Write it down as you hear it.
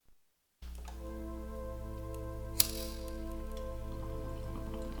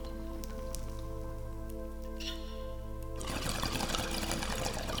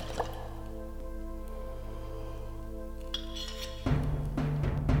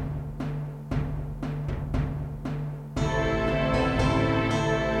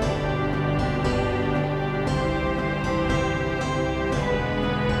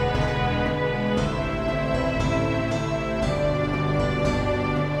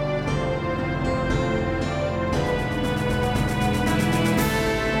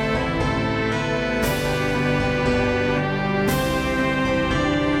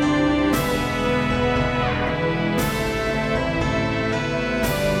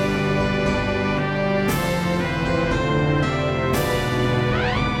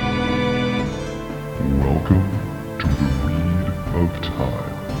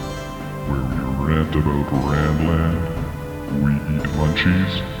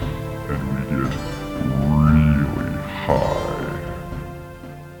cheese, and we get really high.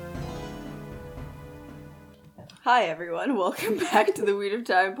 Hi everyone, welcome back to the Weed of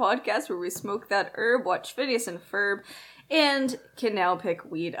Time podcast where we smoke that herb, watch Phineas and Ferb, and can now pick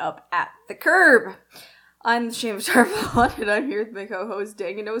weed up at the curb. I'm the Shame of Tarpon, and I'm here with my co-host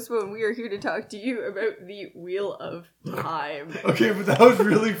Danganospo, and we are here to talk to you about the Wheel of Time. Okay, but that was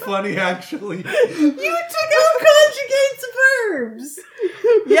really funny, actually. You took out conjugates verbs!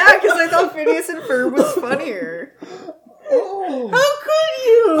 Yeah, because I thought Phineas and Ferb was funnier. Oh. How could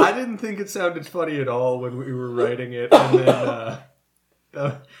you? I didn't think it sounded funny at all when we were writing it, and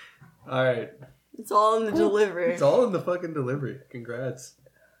then, alright. It's all in the delivery. It's all in the fucking delivery. Congrats.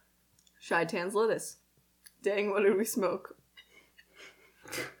 Shy Tan's lettuce. Dang, what did we smoke?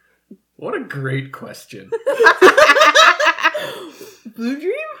 What a great question. Blue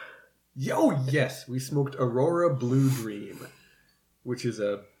Dream? Yo, yes, we smoked Aurora Blue Dream, which is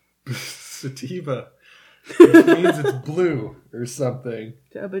a sativa, which means it's blue or something.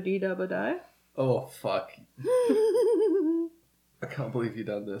 Dabba-dee-dabba-die? Oh, fuck. I can't believe you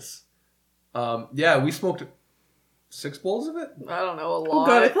done this. Yeah, we smoked 6 bowls of it? I don't know, a lot. Oh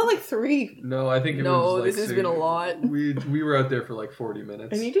god, I felt like 3. No, I think it was No, like this has 6. been a lot. We were out there for like 40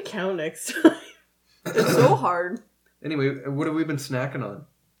 minutes. I need to count next time. It's so hard. Anyway, what have we been snacking on?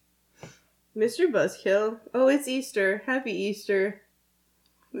 Mr. Buzzkill. Oh, it's Easter. Happy Easter.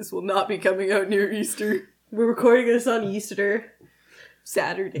 This will not be coming out near Easter. We're recording this on Easter.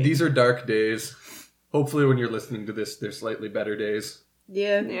 Saturday. These are dark days. Hopefully when you're listening to this, they're slightly better days.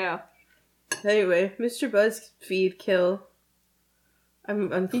 Yeah. Yeah. Anyway, Mr. BuzzFeed Kill. I'm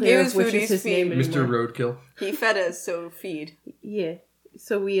gave unclear his of which foodies is his feed. name anymore. Mr. Roadkill. He fed us, so feed. Yeah.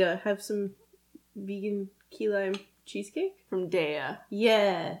 So we have some vegan key lime cheesecake? From Dea.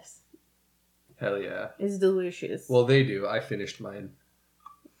 Yes. Hell yeah. It's delicious. Well, they do. I finished mine.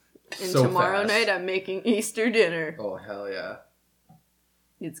 And So tomorrow fast. night I'm making Easter dinner. Oh, hell yeah.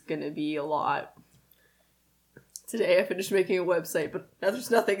 It's gonna be a lot. Today I finished making a website, but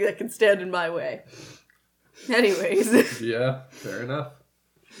there's nothing that can stand in my way. Anyways. Yeah, fair enough.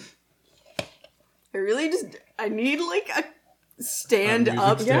 I need like a stand A music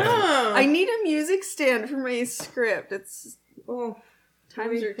up. stand. yeah. I need a music stand for my script. It's Oh,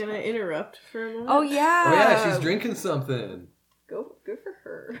 times are can I interrupt for a moment? Oh yeah. Oh yeah, she's drinking something. Go for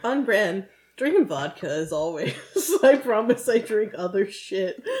her. On brand. Drinking vodka as always. I promise I drink other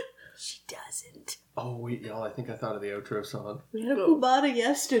shit. She doesn't. Oh wait, y'all, I think I thought of the outro song. We had a Oh. cubata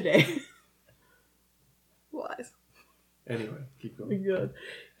yesterday. What? Anyway, keep Oh my going. god.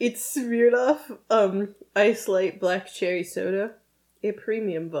 It's Smirnoff Ice Light Black Cherry Soda. A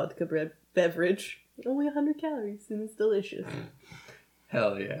premium vodka beverage. Only 100 calories and it's delicious.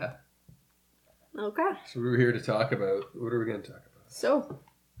 Hell yeah. Okay. So we were here to talk about, what are we going to talk about? So,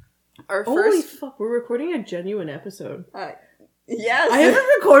 our Holy first... fuck, we're recording a genuine episode. Yes! I haven't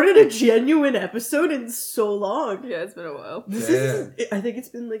recorded a genuine episode in so long. Yeah, it's been a while. This is, I think it's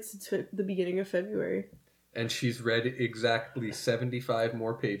been like since the beginning of February. And she's read exactly 75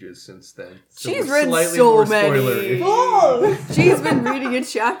 more pages since then. She's we're read slightly so more many. spoilery. Oh! She's been reading a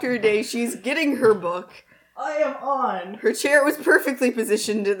chapter a day. She's getting her book. I am on. Her chair was perfectly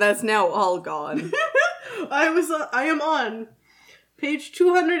positioned, and that's now all gone. I am on page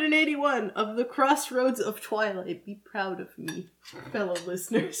 281 of The Crossroads of Twilight. Be proud of me, fellow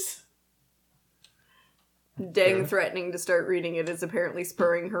listeners. Dang, threatening to start reading it is apparently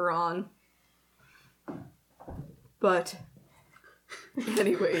spurring her on. But,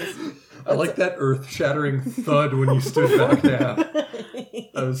 anyways. I like that earth-shattering thud when you stood back down.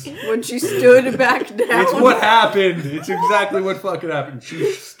 That was... When she stood back down. It's what happened. It's exactly what fucking happened.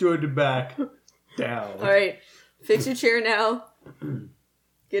 She stood back down. Alright, fix your chair now.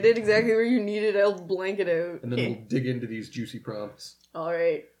 Get it exactly where you need it. I'll blank it out. And then we'll dig into these juicy prompts.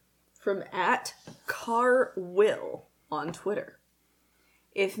 Alright. From @CarWill on Twitter.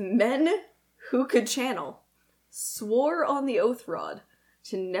 If men who could channel swore on the oath rod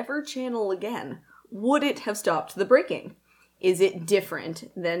to never channel again, would it have stopped the breaking? Is it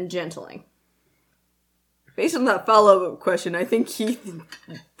different than gentling? Based on that follow-up question, I think he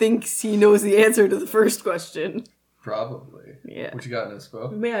thinks he knows the answer to the first question. Probably. Yeah. What you got,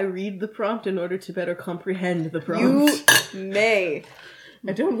 Nespo? May I read the prompt in order to better comprehend the prompt? You may.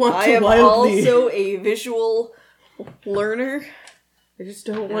 I don't want I to am wildly... also a visual learner. I just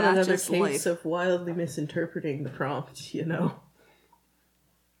don't want Not another just case life. of wildly misinterpreting the prompt, you know?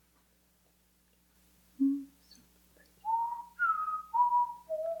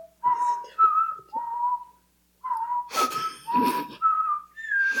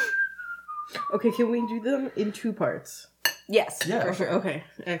 Okay, can we do them in 2 parts? Yes, Yeah. for sure. Okay,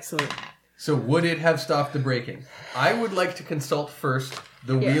 excellent. So would it have stopped the breaking? I would like to consult first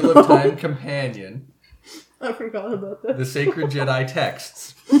the Wheel of Time Companion, I forgot about that. the Sacred Jedi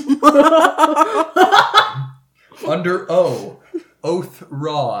texts. Under O, Oath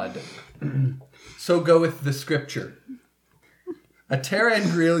Rod. So goeth the scripture. A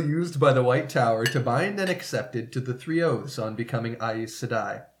terangriel used by the White Tower to bind and accepted to the 3 oaths on becoming Aes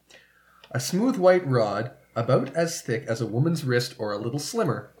Sedai. A smooth white rod, about as thick as a woman's wrist or a little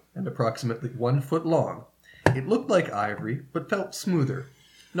slimmer, and approximately 1 foot long. It looked like ivory, but felt smoother.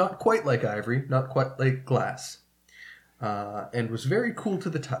 Not quite like ivory, not quite like glass. And was very cool to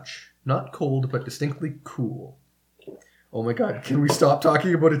the touch. Not cold, but distinctly cool. Oh my god, can we stop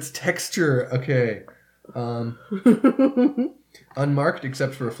talking about its texture? Okay. Unmarked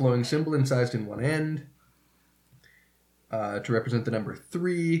except for a flowing symbol incised in one end. To represent the number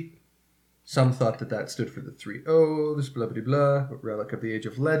 3. Some thought that stood for the 3 oaths, blah blah blah, a relic of the Age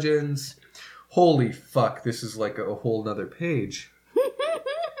of Legends. Holy fuck, this is like a whole nother page.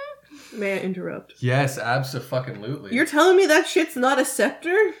 May I interrupt? Yes, abso-fucking-lutely. You're telling me that shit's not a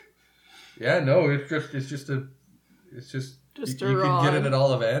scepter? Yeah, no, it's just you a can rod. get it at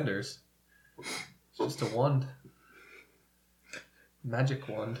Ollivanders. It's just a wand. Magic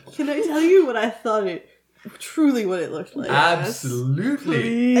wand. Can I tell you what I thought truly what it looked like?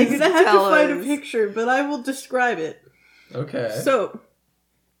 Absolutely. I'm gonna have to tell find a us. picture, but I will describe it. Okay. So,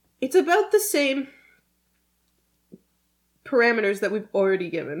 it's about the same parameters that we've already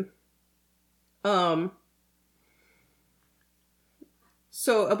given.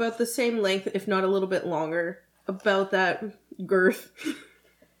 So about the same length, if not a little bit longer. About that girth.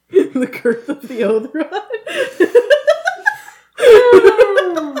 The girth of the oath rod.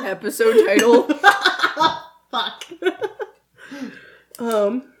 Episode title. Fuck.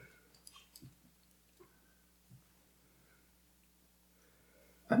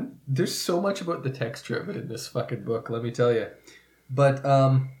 There's so much about the texture of it in this fucking book, let me tell you. But,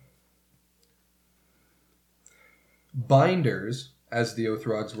 binders, as the oath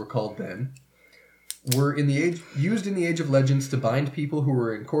rods were called then, were used in the Age of Legends to bind people who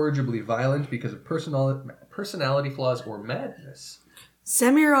were incorrigibly violent because of personality flaws or madness.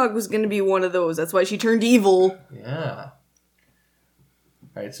 Semirog was going to be one of those. That's why she turned evil. Yeah.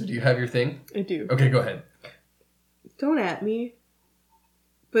 Alright, so do you have your thing? I do. Okay, go ahead. Don't at me.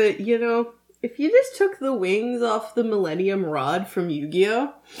 But, if you just took the wings off the Millennium Rod from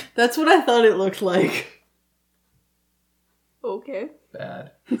Yu-Gi-Oh!, that's what I thought it looked like. Okay.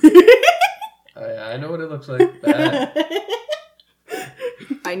 Bad. I know what it looks like. Bad.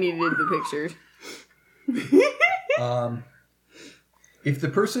 I needed the picture. If the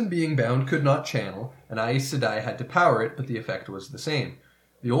person being bound could not channel, an Aes Sedai had to power it, but the effect was the same.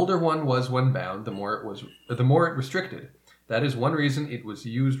 The older one was when bound, the more it restricted. That is one reason it was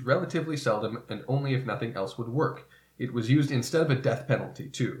used relatively seldom and only if nothing else would work. It was used instead of a death penalty,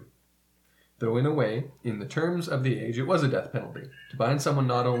 too. Though in a way, in the terms of the age, it was a death penalty. To bind someone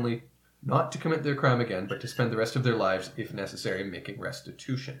not only not to commit their crime again, but to spend the rest of their lives, if necessary, making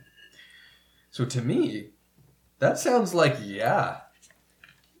restitution. So to me, that sounds like, yeah.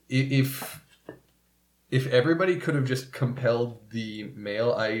 If everybody could have just compelled the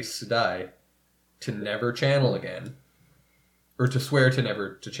male Aes Sedai to never channel again, or to swear to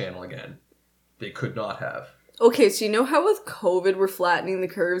never to channel again, they could not have. Okay, so you know how with COVID we're flattening the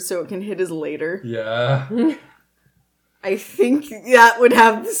curve so it can hit us later? Yeah. I think that would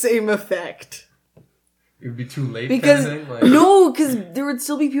have the same effect. It would be too late Because, kind of thing? Like, no, because there would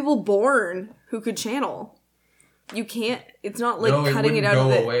still be people born who could channel. You can't, it's not like no, cutting it wouldn't out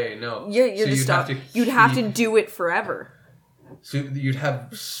of go the... away, no. Yeah, you're So just stop. You'd have to do it forever. So you'd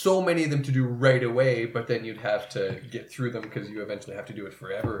have so many of them to do right away, but then you'd have to get through them because you eventually have to do it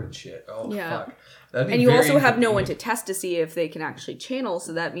forever and shit. Oh, Yeah. fuck. That'd be And you very also have no one inconvenient. to test to see if they can actually channel,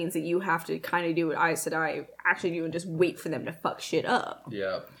 so that means that you have to kind of do what Aes Sedai actually do and just wait for them to fuck shit up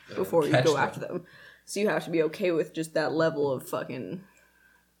Yeah. before you Catch go them. after them. So you have to be okay with just that level of fucking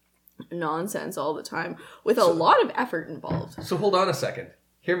nonsense all the time, with a lot of effort involved. So hold on a second.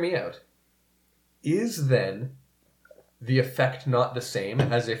 Hear me out. Is then the effect not the same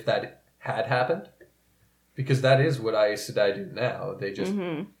as if that had happened? Because that is what Aes Sedai do now. They just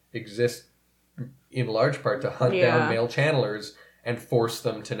exist in large part to hunt down male channelers and force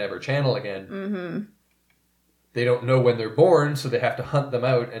them to never channel again. Mm-hmm. They don't know when they're born, so they have to hunt them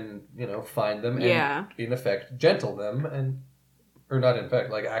out and, find them and, in effect, gentle them. Or not in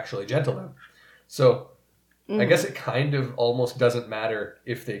effect, like actually gentle them. So, I guess it kind of almost doesn't matter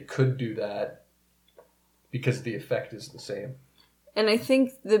if they could do that because the effect is the same. And I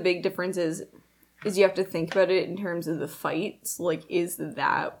think the big difference is is you have to think about it in terms of the fights. Like, is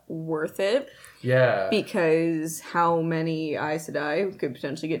that worth it? Yeah. Because how many Aes Sedai could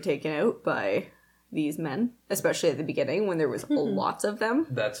potentially get taken out by these men, especially at the beginning when there was lots of them.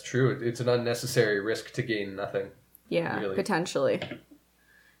 That's true. It's an unnecessary risk to gain nothing. Yeah, really. Potentially.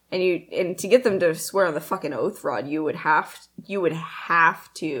 And to get them to swear on the fucking oath rod, you would have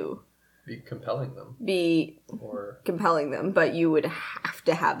to Be compelling them. Compelling them, but you would have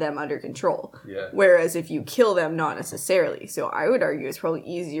to have them under control. Yeah. Whereas if you kill them, not necessarily. So I would argue it's probably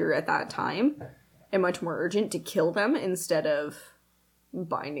easier at that time and much more urgent to kill them instead of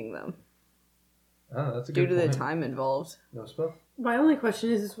binding them. Oh, that's a good Due to point. the time involved. No spell. My only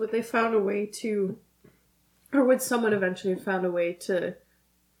question is would they found a way to, or would someone eventually have found a way to,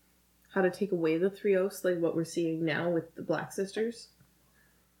 how to take away the three oaths, like what we're seeing now with the Black Sisters?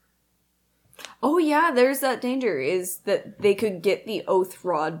 Oh yeah, there's that danger, is that they could get the oath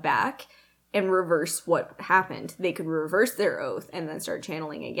rod back and reverse what happened. They could reverse their oath and then start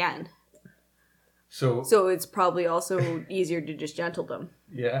channeling again. So it's probably also easier to just gentle them.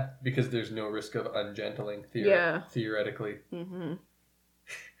 yeah, because there's no risk of ungentling theoretically. Mm-hmm.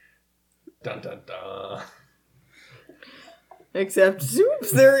 Dun dun dun. Except,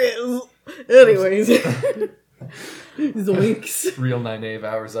 oops, there is. Anyways. Zoinks. Real 9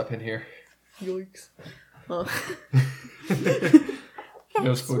 hours up in here. Yoinks. Oh.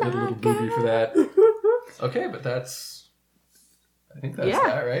 No spoon did a little booby for that. Okay, but I think that's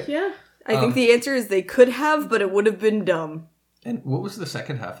that, right? Yeah. I think the answer is they could have, but it would have been dumb. And what was the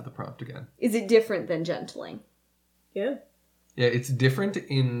second half of the prompt again? Is it different than gentling? Yeah. Yeah, it's different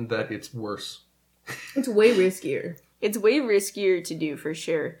in that it's worse. It's way riskier. It's way riskier to do, for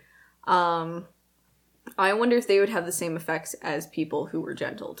sure. I wonder if they would have the same effects as people who were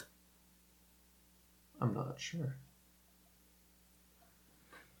gentled. I'm not sure.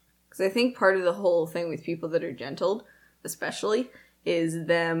 Because I think part of the whole thing with people that are gentled, especially, is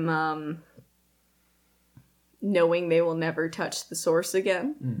them knowing they will never touch the source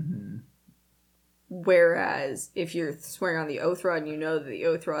again. Mm-hmm. Whereas if you're swearing on the oath rod and you know that the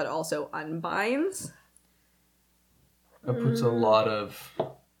oath rod also unbinds. That puts a lot of...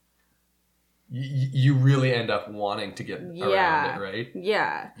 You really end up wanting to get around it, right?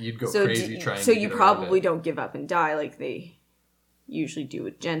 Yeah. You'd go crazy trying to So get you around probably it. don't give up and die like they usually do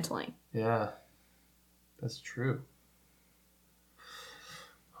with gentling. Yeah. That's true.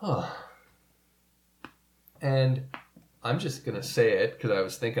 Huh. And I'm just going to say it because I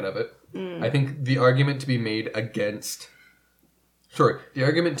was thinking of it. I think the argument to be made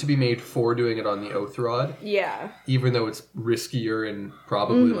for doing it on the oath rod, Yeah. even though it's riskier and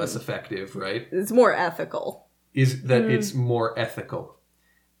probably less effective, right, It's more ethical. is that it's more ethical.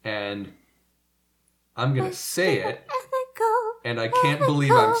 And I'm going to say it, Ethical. and I can't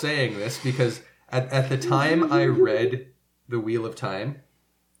believe I'm saying this because at the time I read The Wheel of Time,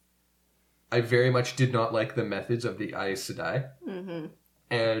 I very much did not like the methods of the Aes Sedai. Mm-hmm.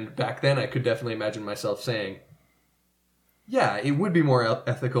 And back then I could definitely imagine myself saying, yeah, it would be more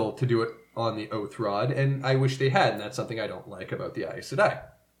ethical to do it on the oath rod, and I wish they had, and that's something I don't like about the Aes Sedai.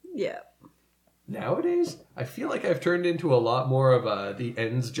 Yeah. Nowadays, I feel like I've turned into a lot more of a the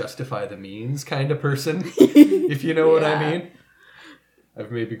ends justify the means kind of person, if you know what I mean.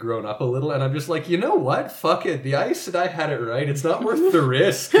 I've maybe grown up a little, and I'm just like, you know what? Fuck it. The Aes Sedai had it right. It's not worth the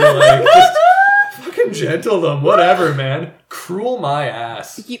risk. Like, just fucking gentle them. Whatever, man. Cruel my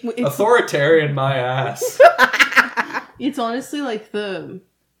ass. Authoritarian my ass. It's honestly like the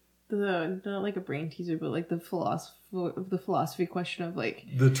not like a brain teaser, but like the philosophy question of like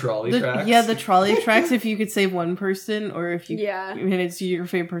The trolley tracks. Yeah, the trolley tracks. If you could save one person, or if you Yeah. and it's your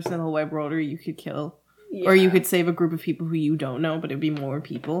favorite person in the whole wide world, or you could kill, Yeah. or you could save a group of people who you don't know, but it'd be more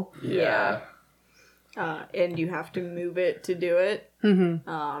people. Yeah. And you have to move it to do it.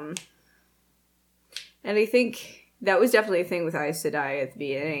 Mm-hmm. And I think that was definitely a thing with Aes Sedai at the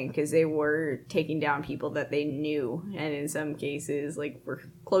beginning, because they were taking down people that they knew, and in some cases, like, were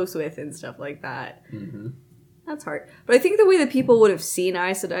close with and stuff like that. Mm-hmm. That's hard. But I think the way that people would have seen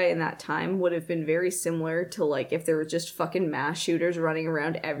Aes Sedai in that time would have been very similar to, like, if there were just fucking mass shooters running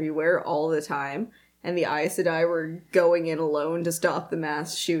around everywhere all the time, and the Aes Sedai were going in alone to stop the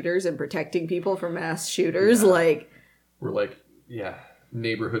mass shooters and protecting people from mass shooters, like... We're like,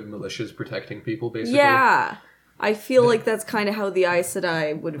 neighborhood militias protecting people, basically. Yeah! I feel like that's kind of how the Aes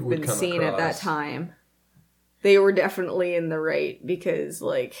Sedai would have been come seen at that across. time. They were definitely in the right, because,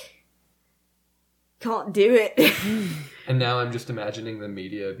 like... Can't do it. And now I'm just imagining the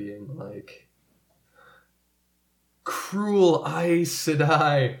media being like, cruel Aes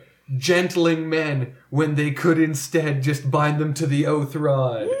Sedai, gentling men, when they could instead just bind them to the oath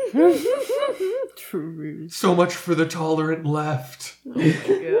rod. True. So much for the tolerant left. Oh my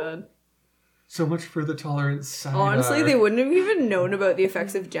god. So much for the tolerant side. Honestly, they wouldn't have even known about the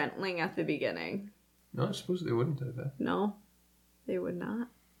effects of gentling at the beginning. No, I suppose they wouldn't have that. No, they would not.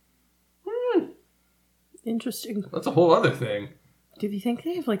 Interesting. That's a whole other thing. Do you think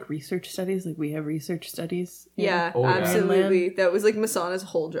they have like research studies like we have research studies? Yeah, Oh, yeah. absolutely. That was like Masana's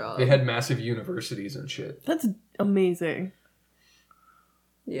whole job. They had massive universities and shit. That's amazing.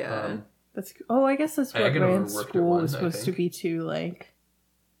 Yeah. That's I guess that's what Agenor Rand's worked at school one, was I supposed to think. be too, like.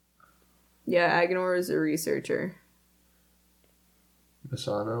 Yeah, Agenor is a researcher.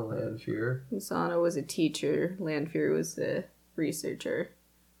 Masana, Lanfear. Masana was a teacher. Lanfear was the researcher.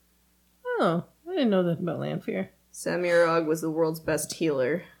 Oh, I didn't know that about Lanfear. Samirog was the world's best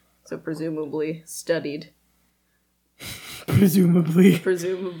healer, so presumably studied. Presumably.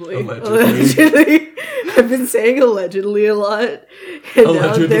 Presumably. Allegedly. I've been saying allegedly a lot, and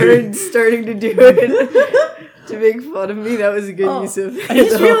Allegedly. now they're starting to do it to make fun of me. That was a good use of I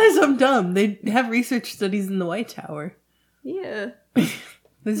just realized I'm dumb. They have research studies in the White Tower. Yeah.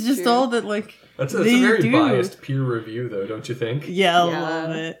 It's just True. all that, like, That's a they very do. biased peer review, though, don't you think? Yeah, I Yeah. love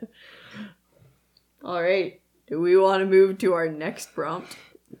it. Alright. Do we want to move to our next prompt?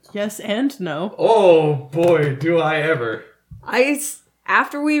 Yes and no. Oh, boy, do I ever.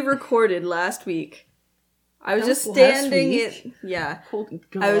 After we recorded last week, I was That just was last standing week? yeah. Holy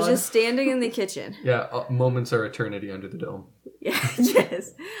God. I was just standing in the kitchen. Yeah, moments are eternity under the dome. Yeah,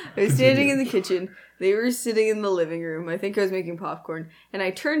 yes. I was standing in the kitchen. They were sitting in the living room. I think I was making popcorn. And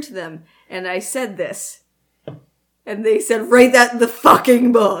I turned to them and I said this. And they said, write that in the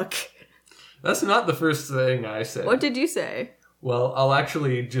fucking book. That's not the first thing I said. What did you say? Well, I'll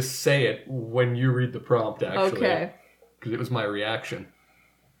actually just say it when you read the prompt, actually. Okay. Because it was my reaction.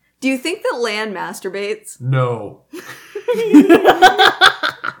 Do you think that Lan masturbates? No.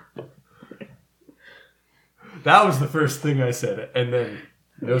 That was the first thing I said, and then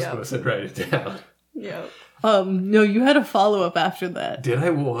Nosco Yep. said write it down. Yeah. No, you had a follow-up after that. Did I?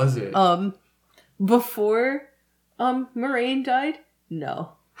 What was it? Before, Moraine died?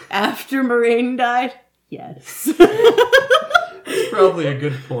 No. After Moraine died? Yes. That's probably a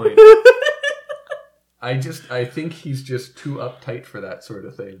good point. I think he's just too uptight for that sort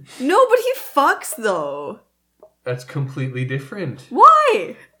of thing. No, but he fucks though. That's completely different.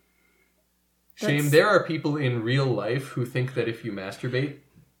 Why? Shame, there are people in real life who think that if you masturbate,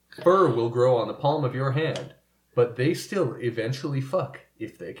 fur will grow on the palm of your hand. But they still eventually fuck,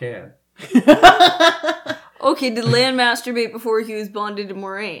 if they can. Okay, did Lan masturbate before he was bonded to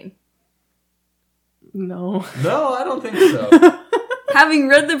Moraine? No. No, I don't think so. Having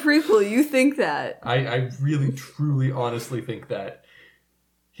read the prequel, you think that. I really, truly, honestly think that.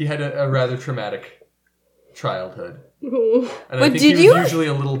 He had a rather traumatic childhood. And I But think did he was you- usually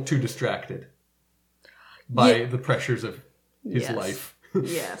a little too distracted by the pressures of his Yes. life.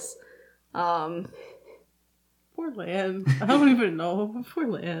 Yes. Poor Lan. I don't even know. Poor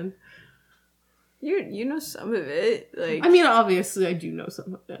Lan. You know some of it. Like I mean, obviously, I do know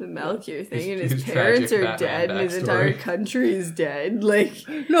some of the it. Malkier thing, His- and his his parents tragic are Batman dead, and his backstory. entire country is dead. Like,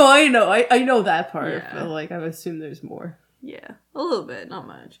 No, I know. I know that part. Yeah. But, like, I assume there's more. yeah, a little bit, not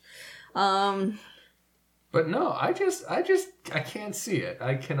much. But no, I can't see it.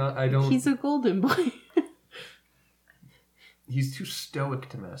 I don't. He's a golden boy. He's too stoic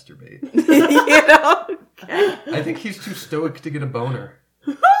to masturbate. You know? Okay. I think he's too stoic to get a boner.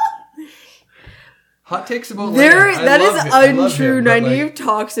 Hot takes about There, Lan. I that love is it. I love untrue. him, but, Nynaeve like,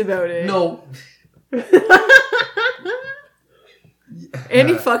 talks about it. no. And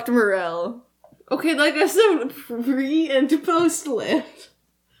he fucked Morel. Okay, like I said, pre and post Lan.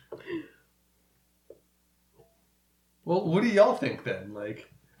 Well, what do y'all think then?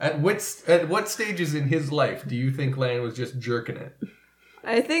 Like, at what stages in his life do you think Lan was just jerking it?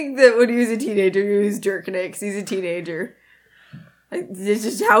 I think that when he was a teenager, he was jerking it because he's a teenager. Like, this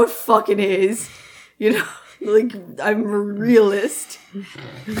is how it fucking is. You know? Like, I'm a realist.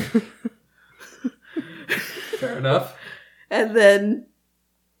 Fair enough. And then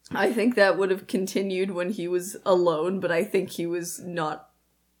I think that would have continued when he was alone, but I think he was not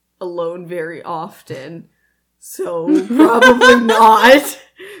alone very often. So probably not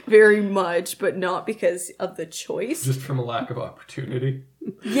very much, but not because of the choice. Just from a lack of opportunity.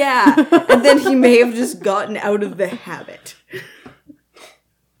 Yeah, and then he may have just gotten out of the habit.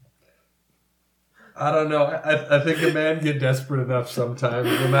 I don't know. I think a man get desperate enough sometimes,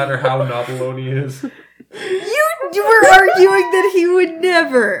 no matter how not alone he is. You were arguing that he would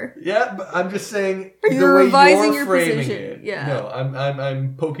never. Yeah, but I'm just saying Are you the way revising you're your framing position? it. Yeah. No,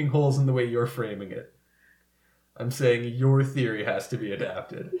 I'm poking holes in the way you're framing it. I'm saying your theory has to be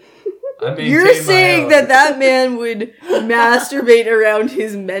adapted. You're saying that man would masturbate around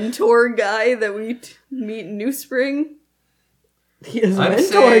his mentor guy that we meet in New Spring? He is a I'm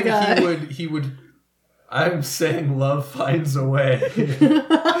mentor saying guy. he would. I'm saying love finds a way.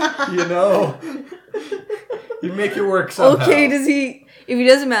 You know, you make it work somehow. Okay, if he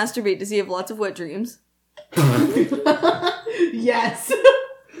doesn't masturbate, does he have lots of wet dreams? Yes.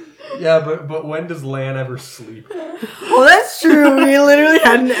 Yeah, but when does Lan ever sleep? Oh, that's true. We literally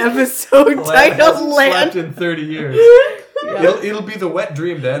had an episode Lan titled hasn't Land. slept in 30 years. It'll be the wet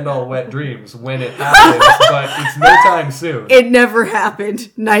dream to end all wet dreams when it happens, but it's no time soon. It never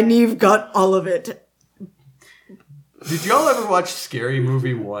happened. Nynaeve got all of it. Did y'all ever watch Scary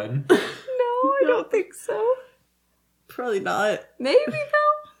Movie 1? No, I don't think so. Probably not. Maybe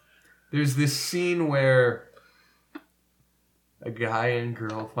though. There's this scene where a guy and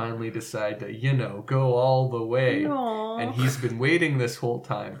girl finally decide to, go all the way. Aww. And he's been waiting this whole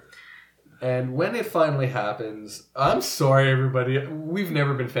time. And when it finally happens, I'm sorry everybody, we've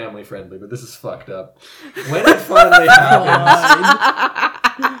never been family friendly, but this is fucked up. When it finally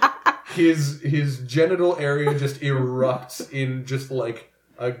happens, his genital area just erupts in just like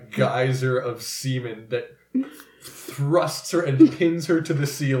a geyser of semen that thrusts her and pins her to the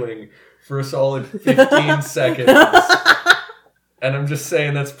ceiling for a solid 15 seconds. And I'm just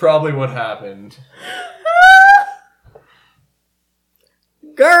saying that's probably what happened.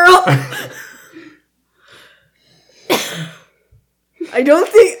 Girl! I don't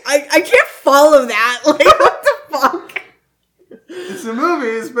think... I can't follow that. Like, what the fuck? It's a movie.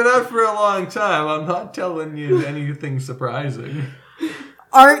 It's been out for a long time. I'm not telling you anything surprising.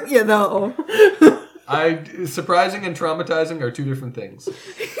 Aren't you, though? Surprising and traumatizing are two different things.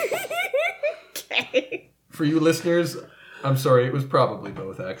 Okay. For you listeners, I'm sorry. It was probably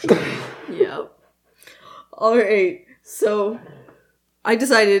both, actually. Yep. Alright, so... I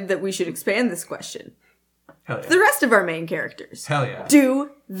decided that we should expand this question. Hell yeah. The rest of our main characters. Hell yeah. Do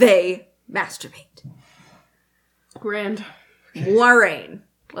they masturbate? Grand. Moiraine.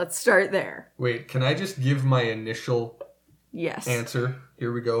 Let's start there. Wait, can I just give my initial Yes. answer?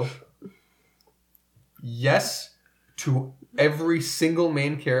 Here we go. Yes to every single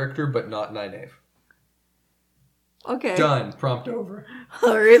main character, but not Nynaeve. Okay. Done. Prompt over.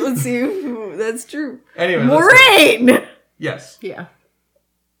 Alright, let's see if that's true. Anyway, Moiraine! yes. Yeah.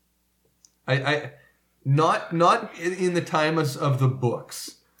 I not in the time of the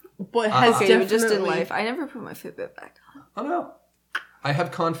books. But has Okay, definitely... just in life. I never put my Fitbit back on. I don't know. I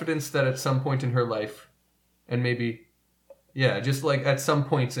have confidence that at some point in her life, and maybe, yeah, just like at some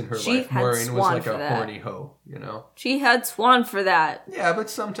points in her She life, had Moiraine was Swan like for a that. horny hoe, She had Swan for that. Yeah, but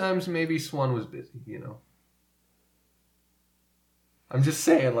sometimes maybe Swan was busy, I'm just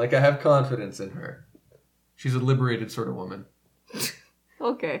saying, like, I have confidence in her. She's a liberated sort of woman.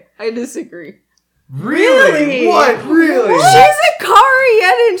 Okay, I disagree. Really? What? Really? She's a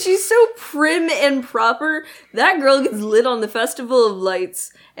Karian and she's so prim and proper. That girl gets lit on the Festival of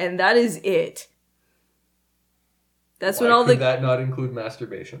Lights, and that is it. That's Why when all could the... that not include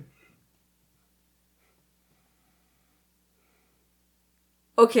masturbation?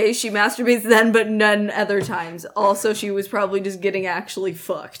 Okay, she masturbates then, but none other times. Also, she was probably just getting actually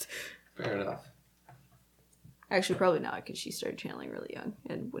fucked. Fair enough. Actually, probably not, because she started channeling really young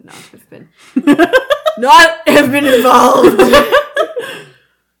and would not have been... not have been involved!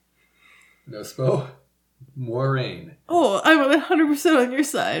 No spo. Moiraine. Oh, I'm 100% on your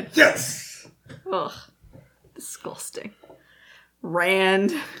side. Yes! Ugh. Disgusting.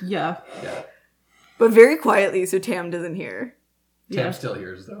 Rand. Yeah. Yeah. But very quietly, so Tam doesn't hear. Tam Yeah. still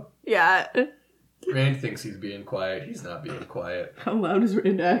hears, though. Yeah. Rand thinks he's being quiet. He's not being quiet. How loud is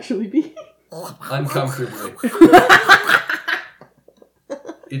Rand actually be? Uncomfortably.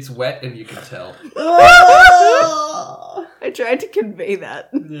 It's wet and you can tell. I tried to convey that.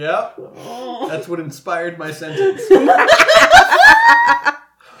 Yep. That's what inspired my sentence.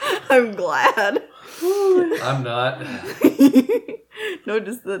 I'm glad. I'm not.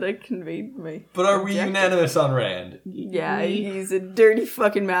 Notice that I conveyed my... But are we objective. unanimous on Rand? Yeah, he's a dirty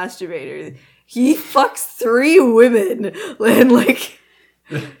fucking masturbator. He fucks 3 women and, like,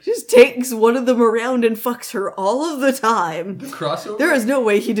 just takes one of them around and fucks her all of the time. The crossover? There is no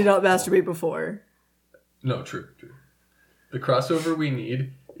way he did not masturbate before. No, true. The crossover we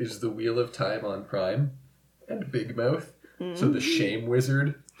need is the Wheel of Time on Prime and Big Mouth, so the Shame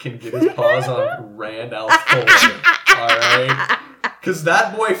Wizard can get his paws on Rand Alph. Alright? Because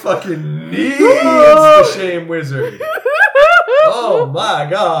that boy fucking needs the Shame Wizard. Oh my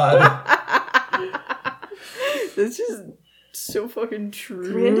god. That's just so fucking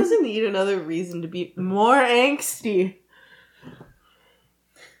true. Rand doesn't need another reason to be more angsty.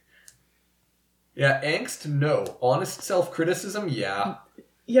 Yeah, angst, no. Honest self-criticism, yeah.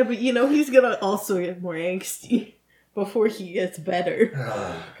 Yeah, but he's gonna also get more angsty before he gets better.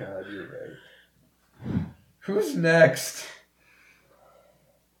 Oh, God, you're right. Who's next?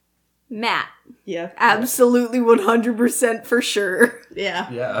 Matt. Yeah. Absolutely 100% for sure. Yeah.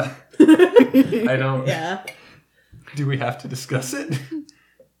 Yeah. I don't... Yeah. Do we have to discuss it?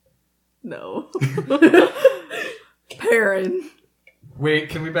 No. Perrin. Wait,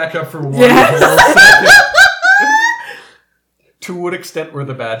 can we back up for one Yes. whole second? To what extent were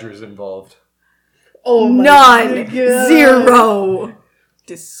the Badgers involved? Oh my None. God. 0. The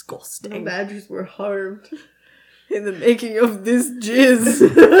Disgusting. Badgers were harmed. In the making of this jizz.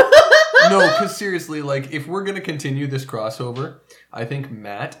 No, because seriously, like, if we're going to continue this crossover, I think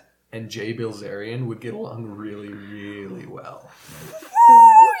Matt and Jay Bilzerian would get along really, really well.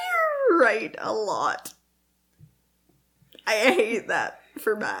 Ooh, you're right a lot. I hate that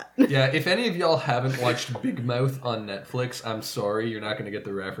for Matt. Yeah, if any of y'all haven't watched Big Mouth on Netflix, I'm sorry, you're not going to get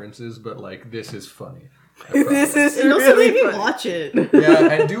the references, but, like, this is funny. This is It also really made me funny. watch it. Yeah,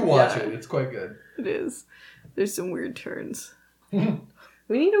 I do watch Yeah. it. It's quite good. It is. There's some weird turns. We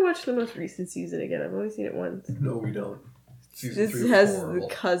need to watch the most recent season again. I've only seen it once. No, we don't. Season This 3 was has horrible.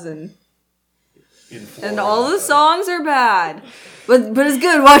 the cousin. In And Florida. all the songs are bad. But it's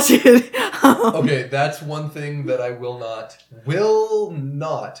good, watch it. Okay, that's one thing that I will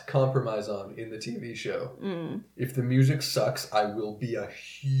not compromise on in the TV show. If the music sucks, I will be a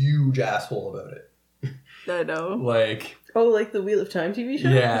huge asshole about it. I know. Like, Oh, like the Wheel of Time TV show?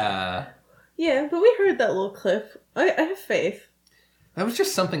 yeah. Yeah, but we heard that little clip. I have faith. That was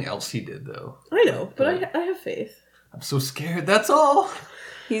just something else he did, though. I know, but I have faith. I'm so scared, that's all.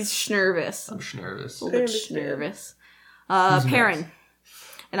 He's nervous. I'm nervous. A little bit understand. nervous. Who's Perrin. next?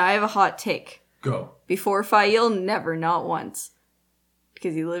 And I have a hot take. Go. Before Fael, never, not once.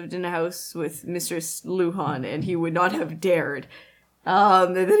 Because he lived in a house with Mistress Luhan, and he would not have dared.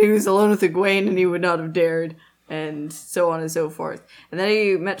 And then he was alone with Egwene, and he would not have dared. And so on and so forth. And then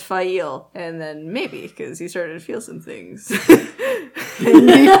he met Fael, and then maybe, because he started to feel some things.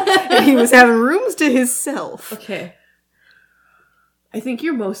 and he was having rooms to himself. Okay. I think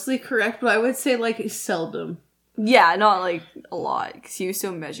you're mostly correct, but I would say, like, seldom. Yeah, not like a lot, because he was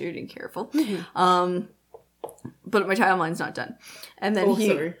so measured and careful. But my timeline's not done. And then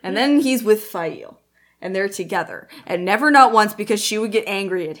sorry. and then he's with Fael, and they're together, and never not once because she would get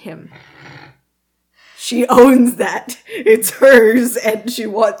angry at him. She owns that. It's hers, and she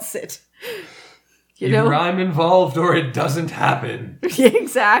wants it. You know? Either I'm involved or it doesn't happen. Yeah,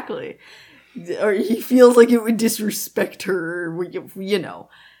 exactly. Or he feels like it would disrespect her, or, you know.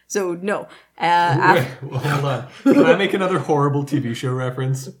 So, no. Wait, well, hold on. Can I make another horrible TV show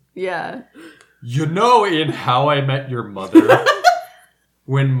reference? Yeah. You know in How I Met Your Mother,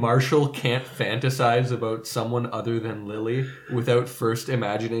 when Marshall can't fantasize about someone other than Lily without first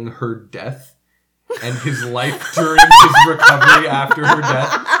imagining her death and his life during his recovery after her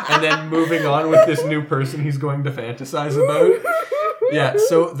death, and then moving on with this new person he's going to fantasize about? Yeah,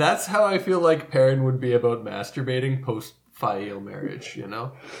 so that's how I feel like Perrin would be about masturbating post-Fael marriage, you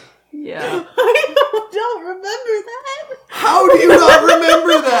know? Yeah. I don't remember that. How do you not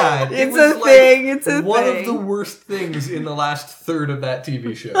remember that? It It's was a thing, it's a one thing. of the worst things in the last third of that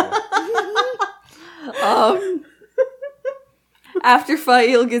TV show. After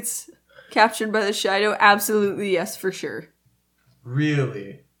Fael gets captured by the Shido, absolutely yes, for sure.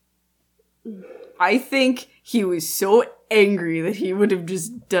 Really? I think he was so angry that he would have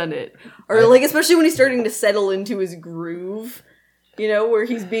just done it. Or, like, especially when he's starting to settle into his groove, you know, where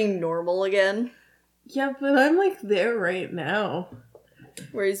he's being normal again. Yeah, but I'm, like, there right now.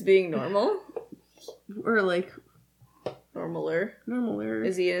 Where he's being normal? Or, like, Normaler. normaler.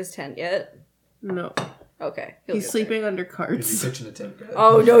 Is he in his tent yet? No. Okay. he'll He's get sleeping under Is he carts. pitching a tent? there.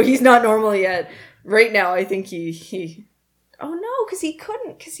 Oh, no, he's not normal yet. Right now, I think he... Oh, no, because he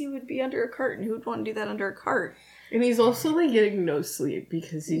couldn't, because he would be under a cart, and who would want to do that under a cart? And he's also, like, getting no sleep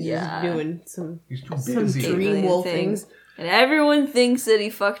because he's Yeah. just doing some He's too some busy. dream Million wolfing. things. And everyone thinks that he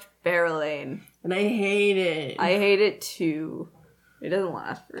fucked Barrelane. And I hate it. I hate it too. It doesn't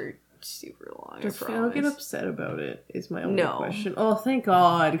last for super long. Does Phil get promise. upset about it? Is my only No. question. Oh, thank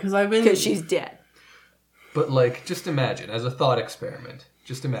God, because I've been... Because she's dead. But, like, just imagine, as a thought experiment,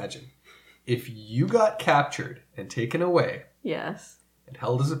 just imagine, if you got captured and taken away Yes. and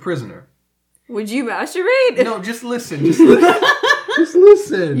held as a prisoner. Would you masturbate? No, just listen, just listen. Just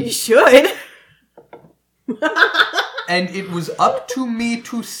listen. You should. And it was up to me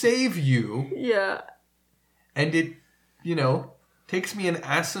to save you, Yeah. and it, you know, takes me an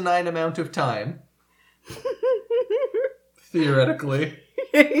asinine amount of time, theoretically,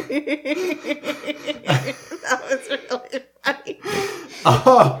 That was really funny.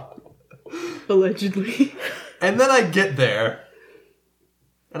 Allegedly. And then I get there,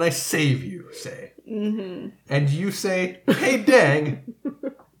 and I save you, say. Mm-hmm. And you say, hey, dang,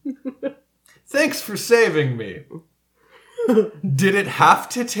 thanks for saving me. Did it have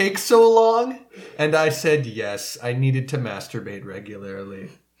to take so long? And I said, yes, I needed to masturbate regularly.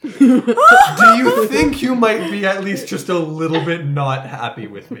 Do you think you might be at least just a little bit not happy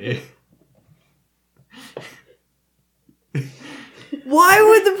with me? Why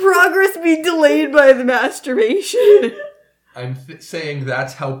would the progress be delayed by the masturbation? I'm saying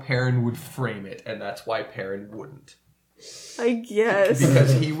that's how Perrin would frame it, and that's why Perrin wouldn't. I guess.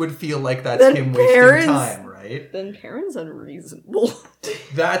 Because he would feel like that's Then him wasting Perrin's- time, right? Then Perrin's unreasonable.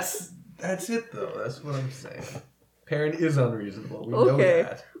 That's it, though. That's what I'm saying. Perrin is unreasonable. We Okay. know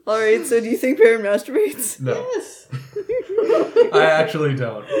that. Alright, so do you think Perrin masturbates? No. Yes. I actually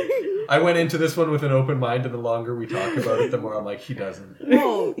don't. I went into this one with an open mind, and the longer we talk about it, the more I'm like, he doesn't.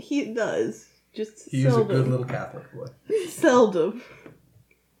 No, he does. Just He's a seldom. good little Catholic boy. Seldom.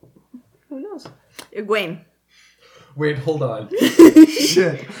 Who knows? Egwene. Wait, hold on.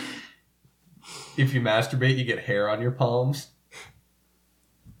 Shit. If you masturbate, you get hair on your palms.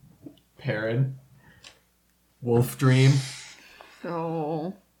 Perrin. Wolf Dream.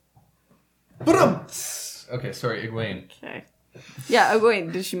 Oh. Okay, sorry, Egwene. Okay. Yeah,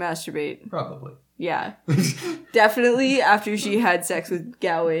 Egwene, did she masturbate? Probably. Yeah. Definitely after she had sex with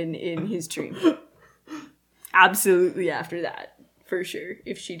Gawain in his dream. Absolutely after that. For sure.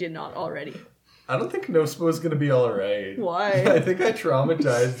 If she did not already. I don't think Nospo's gonna be alright. Why? I think I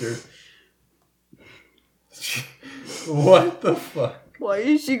traumatized her. What the fuck? Why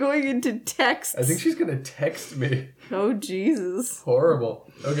is she going into text? I think she's gonna text me. Oh, Jesus. Horrible.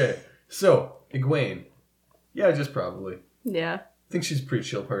 Okay, so, Egwene. Yeah, just probably. Yeah. I think she's a pretty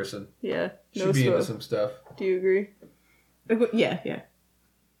chill person. Yeah. She'd be into some stuff. Do you agree? Yeah, yeah.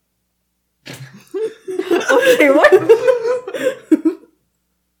 Okay, what?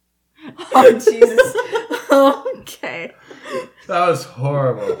 Oh, Jesus. Okay. That was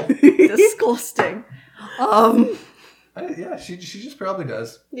horrible. Disgusting. Yeah, she just probably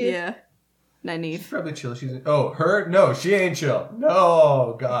does. Yeah. She's Nynaeve. probably chill. Her? No, she ain't chill.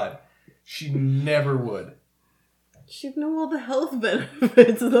 No, God. She never would. She'd know all the health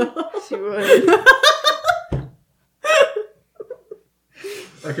benefits, though. She would.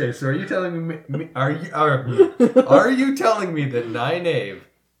 Okay, so are you telling me are you telling me that Nynaeve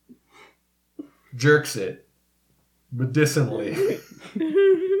jerks it medicinally?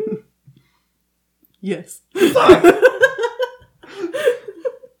 Yes. Fuck!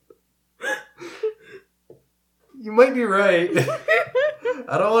 You might be right.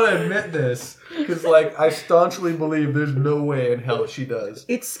 I don't want to admit this because, I staunchly believe there's no way in hell she does.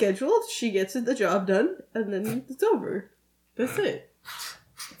 It's scheduled, she gets the job done, and then it's over. That's it.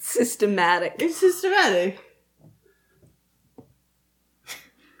 Systematic. It's systematic.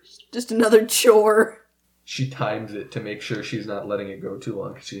 Just another chore. She times it to make sure she's not letting it go too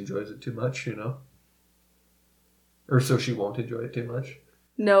long because she enjoys it too much, Or so she won't enjoy it too much.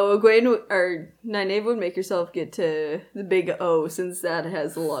 No, Egwene or Nynaeve would make herself get to the big O since that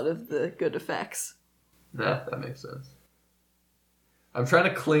has a lot of the good effects. Nah, that makes sense. I'm trying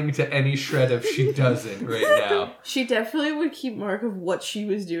to cling to any shred of she doesn't right now. She definitely would keep mark of what she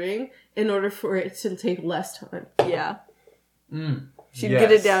was doing in order for it to take less time. Yeah. Mm. She'd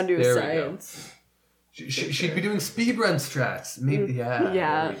get it down to a there we science. go. She'd be doing speedrun strats. Maybe, yeah.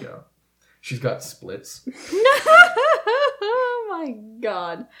 Yeah. There we go. She's got splits. Oh my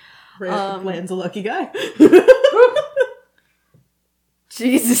god. Land's a lucky guy.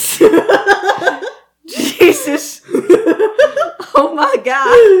 Jesus. Jesus. Oh my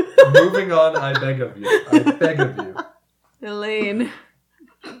god. Moving on, I beg of you. I beg of you. Elaine.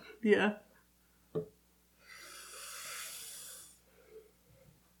 Yeah.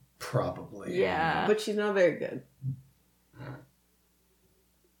 Probably. Yeah. But she's not very good.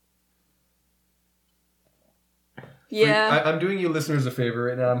 Yeah. I'm doing you listeners a favor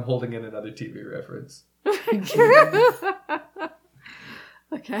right now. I'm holding in another TV reference.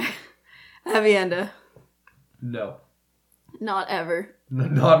 Okay. Avienda. No. Not ever.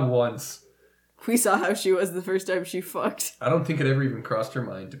 Not once. We saw how she was the first time she fucked. I don't think it ever even crossed her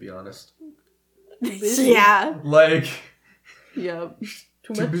mind, to be honest. Yeah. Like, Yep.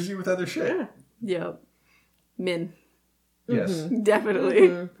 too busy with other shit. Yeah. Yep. Min. Yes.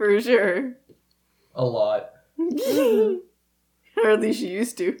 Definitely. For sure. A lot. Or at least she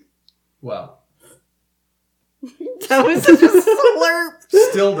used to. Well. That was such a slurp.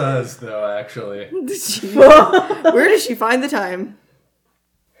 Still does, though, actually. Where does she find the time?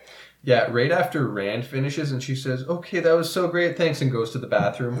 Yeah, right after Rand finishes and she says, okay, that was so great, thanks, and goes to the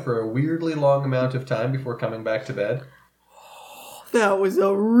bathroom for a weirdly long amount of time before coming back to bed. That was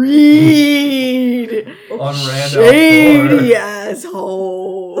a read! On Rand Shady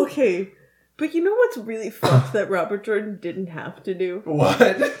asshole! Okay, but you know what's really fucked that Robert Jordan didn't have to do?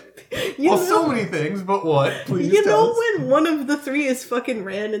 What? You Well, know, so many things, but what? Please you tell know us. when one of the three is fucking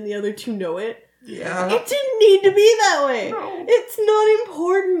Rand and the other two know it? Yeah. It didn't need to be that way. No. It's not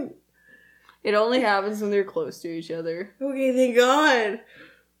important. It only happens when they're close to each other. Okay, thank God.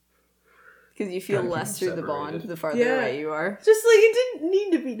 Because you feel Gotta keep less them through the bond separated. the farther Yeah. away you are. Just like it didn't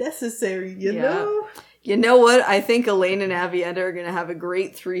need to be necessary, you Yeah. know? You know what? I think Elaine and Avienda are going to have a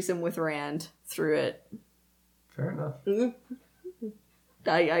great threesome with Rand through it. Fair enough.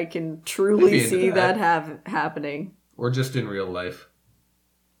 I can I'd truly be into see that. that happening. Or just in real life.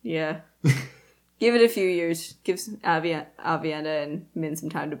 Yeah. Give it a few years. Give Avienda and Min some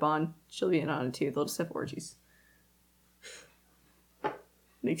time to bond. She'll be in on it too. They'll just have orgies.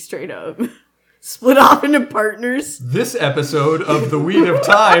 Like straight up. Split off into partners. This episode of The Weed of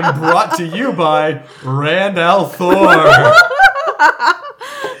Time brought to you by Rand Althor.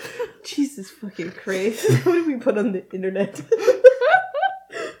 Jesus fucking Christ. What did we put on the internet?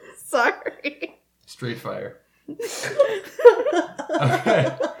 Sorry. Straight fire.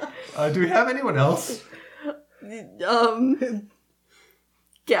 Okay. Do we have anyone else?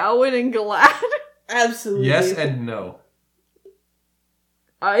 Gowan and Galad. Absolutely. Yes and no.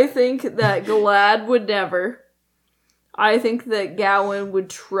 I think that Galad would never. I think that Gowan would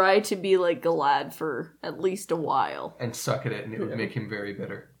try to be like Galad for at least a while. And suck at it, and it would make him very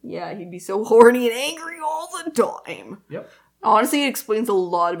bitter. Yeah, he'd be so horny and angry all the time. Yep. Honestly, it explains a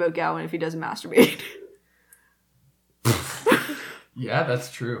lot about Gowan if he doesn't masturbate. Yeah,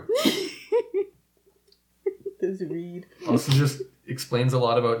 that's true. There's Reed. Also just explains a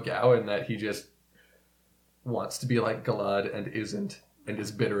lot about Gowan that he just wants to be like Galad and isn't, and is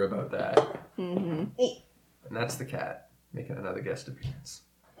bitter about that. Mm-hmm. And that's the cat, making another guest appearance.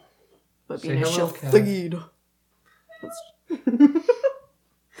 But Say being a hello, shell cat. feed.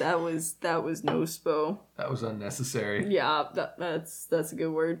 That was no spo. That was unnecessary. Yeah, that's a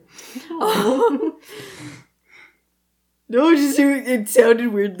good word. No, it sounded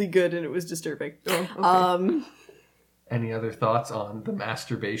weirdly good and it was disturbing. Oh, okay. Any other thoughts on the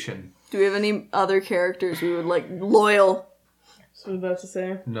masturbation? Do we have any other characters we would like loyal? So I was about to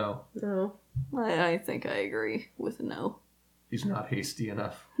say. No. No. I think I agree with no. He's not hasty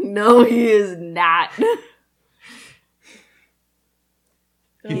enough. No, he is not.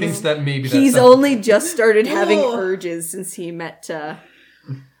 He thinks that maybe that's He's something- only just started having Oh. urges since he met We're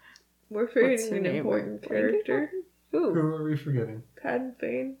What's her forgetting an name? important character. Who who? are we forgetting? Padden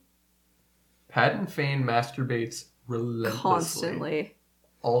Fane. Padden Fane masturbates relentlessly. Constantly.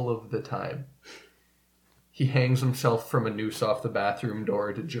 All of the time. He hangs himself from a noose off the bathroom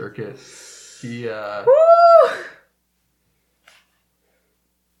door to jerk it.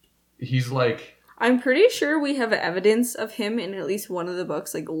 He's like... I'm pretty sure we have evidence of him in at least one of the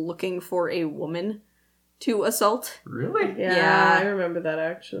books, like looking for a woman to assault. Really? Yeah, Yeah. I remember that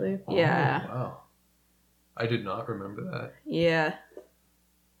actually. Yeah. Oh, wow. I did not remember that. Yeah.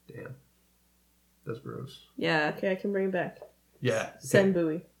 Damn. That's gross. Yeah. Okay, I can bring it back. Yeah. Sen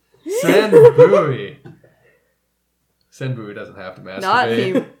Bowie. Senbui. Senbui doesn't have to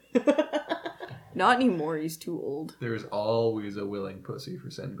masturbate. Not anymore, he's too old. There's always a willing pussy for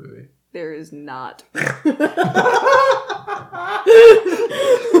Senbui. There is not.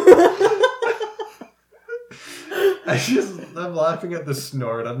 I'm laughing at the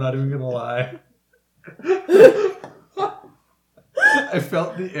snort, I'm not even gonna lie. I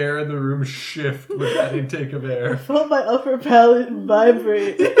felt the air in the room shift with that intake of air. Felt my upper palate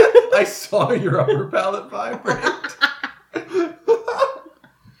vibrate. I saw your upper palate vibrate.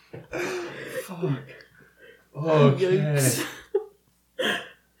 Fuck. Okay. Yikes.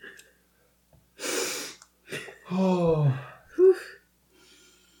 Oh.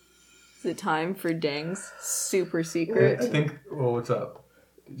 Is it time for Dang's super I secret? think. Oh, what's up?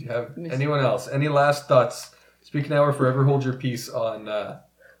 Did you have anyone else? Any last thoughts? Speak now or forever hold your peace on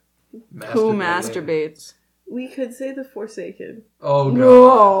Who masturbates? We could say the Forsaken. Oh god.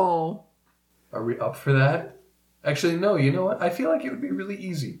 No. Are we up for that? Actually, no. You know what? I feel like it would be really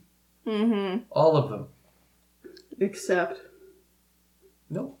easy. Mm-hmm. All of them. Except.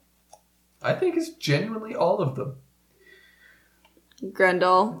 No. I think it's genuinely all of them.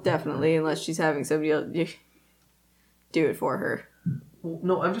 Grendel, definitely, unless she's having somebody else do it for her. Well,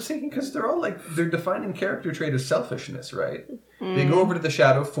 no, I'm just thinking because they're all like, their defining character trait is selfishness, right? They go over to the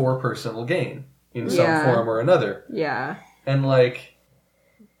shadow for personal gain in some Yeah. form or another. Yeah. And like,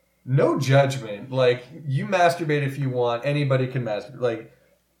 no judgment. Like, you masturbate if you want. Anybody can masturbate. Like,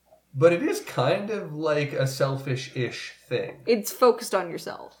 but it is kind of like a selfish-ish thing. It's focused on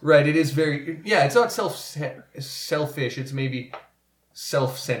yourself. Right, it is very... Yeah, it's not selfish. It's maybe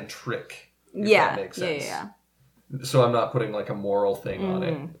self-centric. If that makes sense. Yeah. So I'm not putting like a moral thing on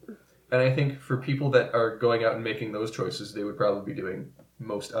it. And I think for people that are going out and making those choices, they would probably be doing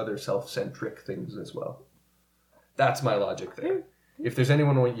most other self-centric things as well. That's my logic there. If there's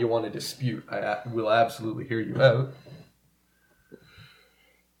anyone you want to dispute, I will absolutely hear you out.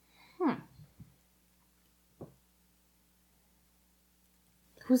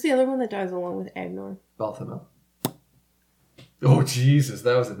 Who's the other one that dies along with Agnor? Balthamo. Oh, Jesus,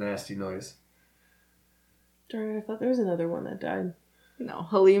 that was a nasty noise. Darn it, I thought there was another one that died. No,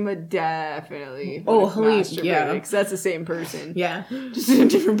 Halima definitely. Oh, Halima, yeah. Because that's the same person. Yeah. Just in a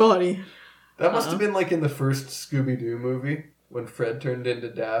different body. That must have been like in the first Scooby-Doo movie when Fred turned into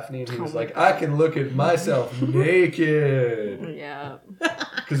Daphne and he was like, I can look at myself naked. Yeah.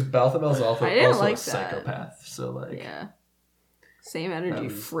 Because Balthamel's also like a psychopath. So, like... Yeah. Same energy,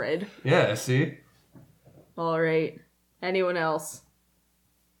 Fred. Yeah, see? All right. Anyone else?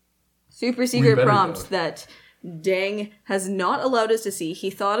 Super secret prompt that Dang has not allowed us to see.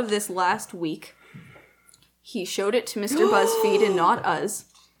 He thought of this last week. He showed it to Mr. BuzzFeed and not us.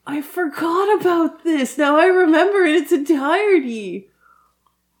 I forgot about this. Now I remember in its entirety.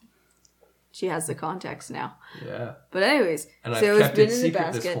 She has the context now. Yeah. But anyways, and so I've kept it's been it in the secret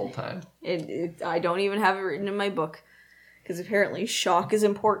basket. This whole time. I don't even have it written in my book. Because apparently shock is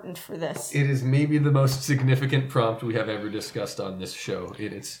important for this. It is maybe the most significant prompt we have ever discussed on this show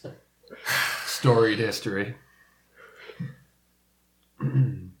in its storied history.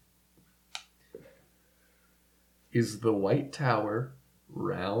 Is the White Tower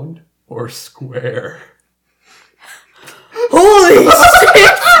round or square? Holy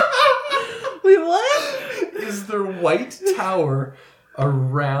shit! Wait, what? Is the White Tower a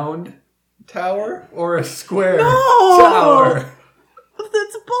round tower or a square No! tower?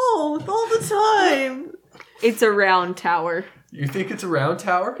 That's both all the time. It's a round tower. You think it's a round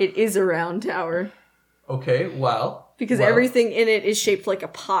tower? It is a round tower. Okay, well... Because everything in it is shaped like a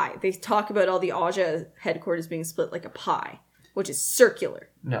pie. They talk about all the Aja headquarters being split like a pie, which is circular.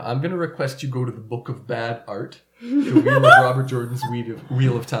 Now, I'm going to request you go to the Book of Bad Art, the Wheel of Robert Jordan's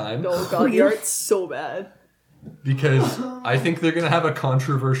Wheel of Time. Oh god, the art's so bad. Because I think they're going to have a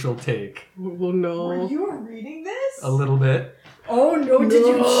controversial take. Oh no. Were you reading this? A little bit. Oh no, did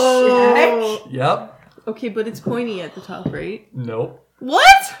you check? Yep. Okay, but it's pointy at the top, right? Nope.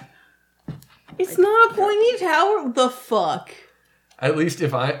 What? It's not a pointy tower? The fuck? At least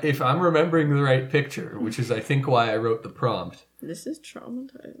if I'm remembering the right picture, which is I think why I wrote the prompt. This is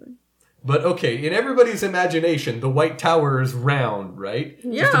traumatizing. But okay, in everybody's imagination, the White Tower is round, right?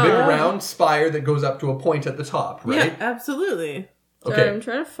 Yeah. Just a big round spire that goes up to a point at the top, right? Yeah, absolutely. Okay. Sorry, I'm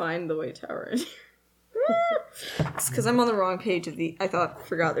trying to find the White Tower. It's because I'm on the wrong page of the...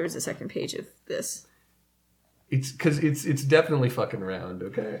 forgot there was a second page of this. It's because it's definitely fucking round,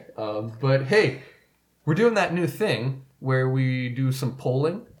 okay? But hey, we're doing that new thing where we do some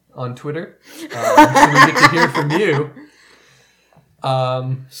polling on Twitter. So we get to hear from you.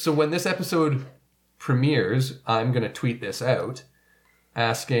 So when this episode premieres, I'm going to tweet this out,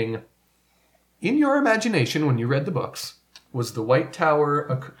 asking, in your imagination when you read the books, was the White Tower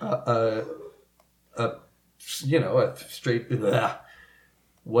a straight...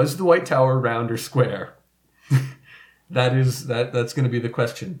 Was the White Tower round or square? That's going to be the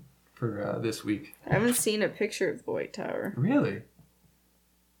question for this week. I haven't seen a picture of the White Tower. Really?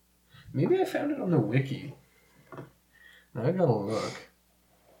 Maybe I found it on the wiki. Now I gotta look.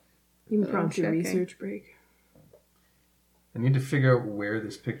 Impromptu checking. research break. I need to figure out where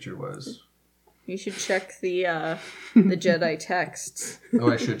this picture was. You should check the Jedi texts. Oh,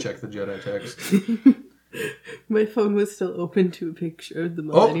 I should check the Jedi text. My phone was still open to a picture of the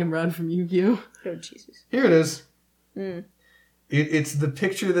Millennium Rod from Yu-Gi-Oh! Oh, Jesus. Here it is. It's the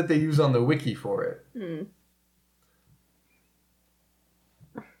picture that they use on the wiki for it.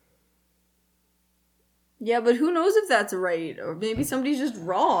 Yeah, but who knows if that's right? Or maybe somebody's just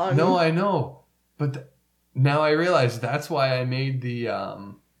wrong. No, I know. But now I realize that's why I made the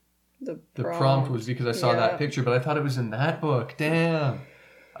prompt was because I saw that picture, but I thought it was in that book. Damn.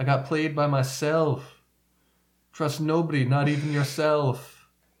 I got played by myself. Trust nobody, not even yourself.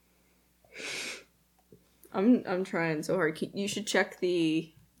 I'm trying so hard. You should check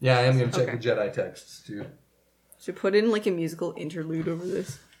the... Yeah, I am going to check Okay. the Jedi texts, too. Should put in like a musical interlude over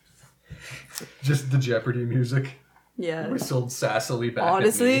this. Just the Jeopardy music. Yeah. Whistled sassily back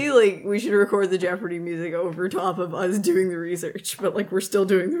Honestly, at me. like, we should record the Jeopardy music over top of us doing the research. But, like, we're still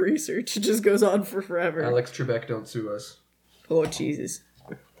doing the research. It just goes on for forever. Alex Trebek, don't sue us. Oh, Jesus.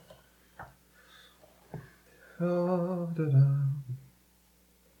 Oh, da-da.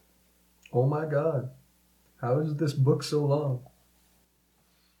 Oh my god. How is this book so long?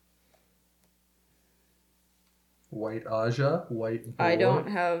 White Aja, white boar. I don't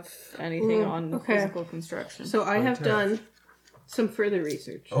have anything on okay. physical construction. So I have Okay. done some further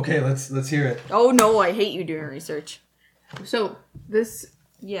research. Okay, let's hear it. Oh, no, I hate you doing research. So this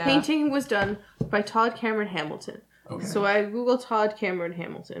Yeah. painting was done by Todd Cameron Hamilton. Okay. So I googled Todd Cameron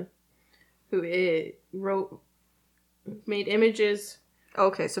Hamilton, who made images.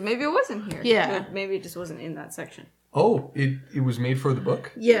 Okay, so maybe it wasn't here. Yeah. But maybe it just wasn't in that section. Oh, it was made for the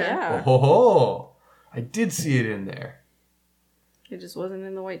book? Yeah. Oh ho ho! I did see it in there. It just wasn't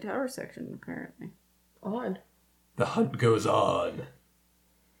in the White Tower section, apparently. Odd. The hunt goes on.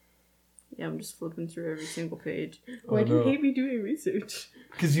 Yeah, I'm just flipping through every single page. Why do you hate me doing research?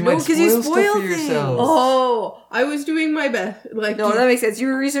 Because you No, might 'cause you spoil spoil stuff for things. yourself. Oh, I was doing my best. Like, No, that makes sense. You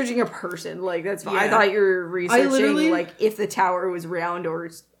were researching a person. Like, that's fine. I Yeah. thought you were researching, literally- like, if the tower was round or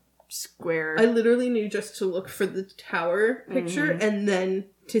square. I literally knew just to look for the tower picture and then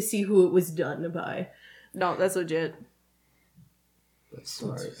to see who it was done by. No, that's legit. That's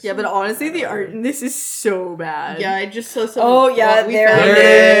smart. Yeah, but honestly, the art in this is so bad. Yeah, I just saw some. Oh, yeah, what we there found. it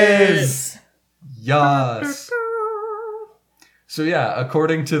There it is. is. Yes. So yeah,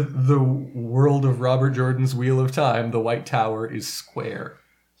 according to the world of Robert Jordan's Wheel of Time, the White Tower is square.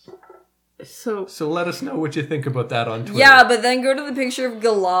 So So let us know what you think about that on Twitter. Yeah, but then go to the picture of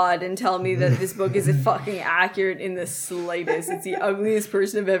Galad and tell me that this book isn't fucking accurate in the slightest. It's the ugliest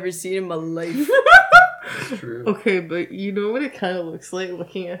person I've ever seen in my life. It's true. okay, but you know what it kind of looks like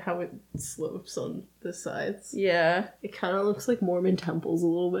looking at how it slopes on the sides. Yeah. It kind of looks like Mormon temples a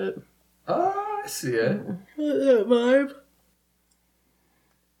little bit. Oh, I see it. That vibe.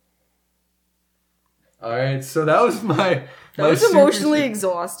 Alright, so that was my That was super emotionally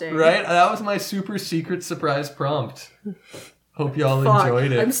exhausting. Right? That was my super secret surprise prompt. Hope y'all Fuck.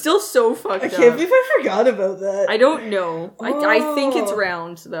 enjoyed it. I'm still so fucked I up. can't believe I forgot about that. I don't know. I think it's Oh.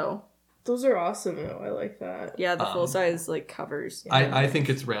 round, though. Those are awesome, though. I like that. Yeah, the full size, like, covers. I think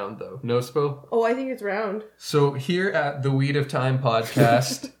it's round though. No Spo? Oh, I think it's round. So here at the Weed of Time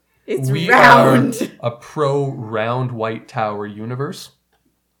podcast, It's we round. are a pro round White Tower universe.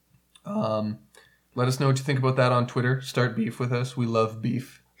 Let us know what you think about that on Twitter. Start beef with us. We love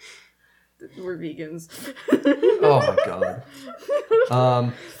beef. We're vegans. Oh my god.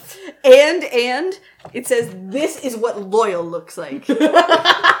 And it says, this is what loyal looks like.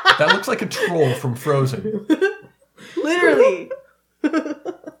 That looks like a troll from Frozen. Literally.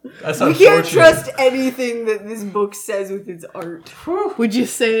 That's We unfortunate. can't trust anything that this book says with its art. Would you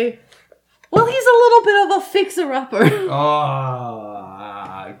say, well, he's a little bit of a fixer-upper?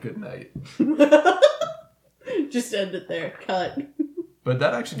 Ah, good night. Just end it there. Cut. But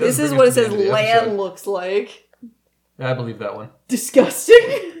that actually does This is bring what it us to the says end of the land episode. looks like. Yeah, I believe that one. Disgusting.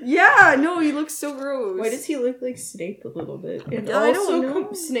 Yeah, no, he looks so gross. Why does he look like Snape a little bit? And I don't also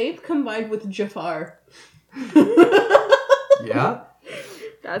know. Snape combined with Jafar. Yeah?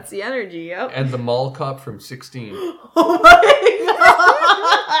 That's the energy, yep. And the mall cop from 16. Oh my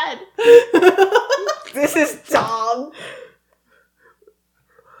god! This is Tom.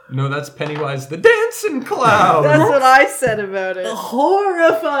 No, that's Pennywise the Dancing Clown! That's what I said about it.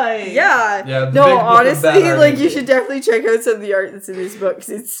 Horrifying! Yeah. Yeah, the No, big book of honestly, bad like, art. you should definitely check out some of the art that's in this book, because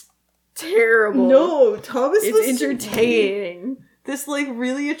it's terrible. No, Thomas was It's entertaining. this like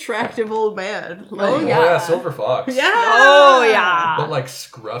really attractive old man. Oh, Oh, Like, yeah, Silver Fox. yeah. Oh, yeah. But like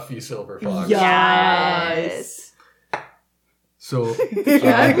scruffy Silver Fox. Yes. So,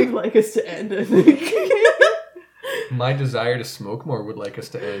 Yeah, would like us to end, I think. my desire to smoke more would like us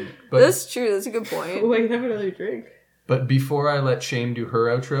to end. But That's true, that's a good point. Wait, have another drink. but before I let Shane do her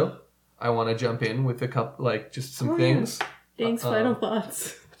outro, I want to jump in with a couple, like, just some Oh, yeah. things. Thanks, final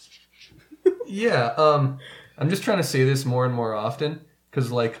thoughts. Yeah, I'm just trying to say this more and more often,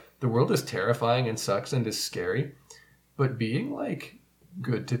 because, like, the world is terrifying and sucks and is scary, but being, like,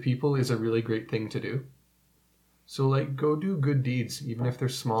 good to people is a really great thing to do. So, like, go do good deeds, even if they're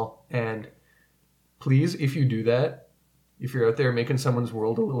small. And please, if you do that, if you're out there making someone's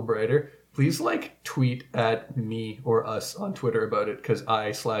world a little brighter, please, like, tweet at me or us on Twitter about it, because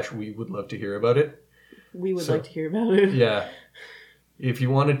we would love to hear about it. We would So- like to hear about it. Yeah. If you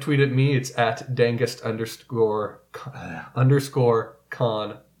want to tweet at me, it's at dangest underscore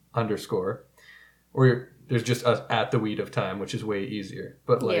con underscore. Or there's just us at the Weed of Time, which is way easier.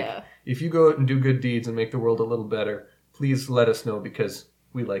 But like, Yeah. if you go out and do good deeds and make the world a little better, please let us know because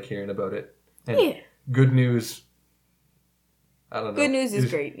we like hearing about it. And good news, I don't know. Good news is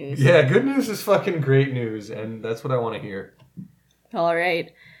great news. Yeah, good news is fucking great news, and that's what I want to hear. All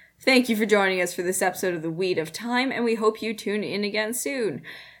right. Thank you for joining us for this episode of The Weed of Time, and we hope you tune in again soon.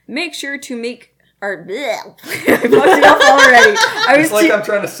 Make sure to make our... I fucked it up already. It's like I'm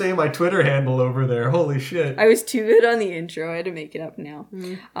trying to say my Twitter handle over there. Holy shit. I was too good on the intro. I had to make it up now.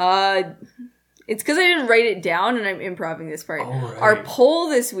 It's because I didn't write it down, and I'm improvising this part. Right. Our poll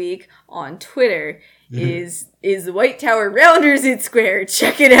this week on Twitter is the White Tower round or is it square?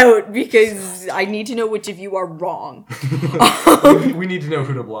 Check it out, because I need to know which of you are wrong. We need to know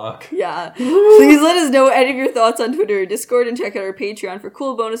who to block. Yeah. Please let us know any of your thoughts on Twitter or Discord, and check out our Patreon for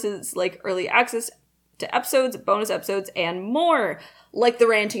cool bonuses like early access to episodes, bonus episodes, and more. Like the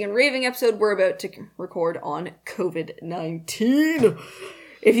ranting and raving episode we're about to record on COVID-19.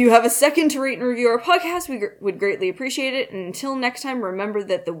 If you have a second to rate and review our podcast, we would greatly appreciate it. And until next time, remember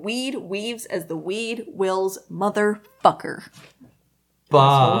that the weed weaves as the weed wills, motherfucker.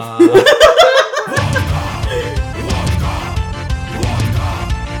 Bye.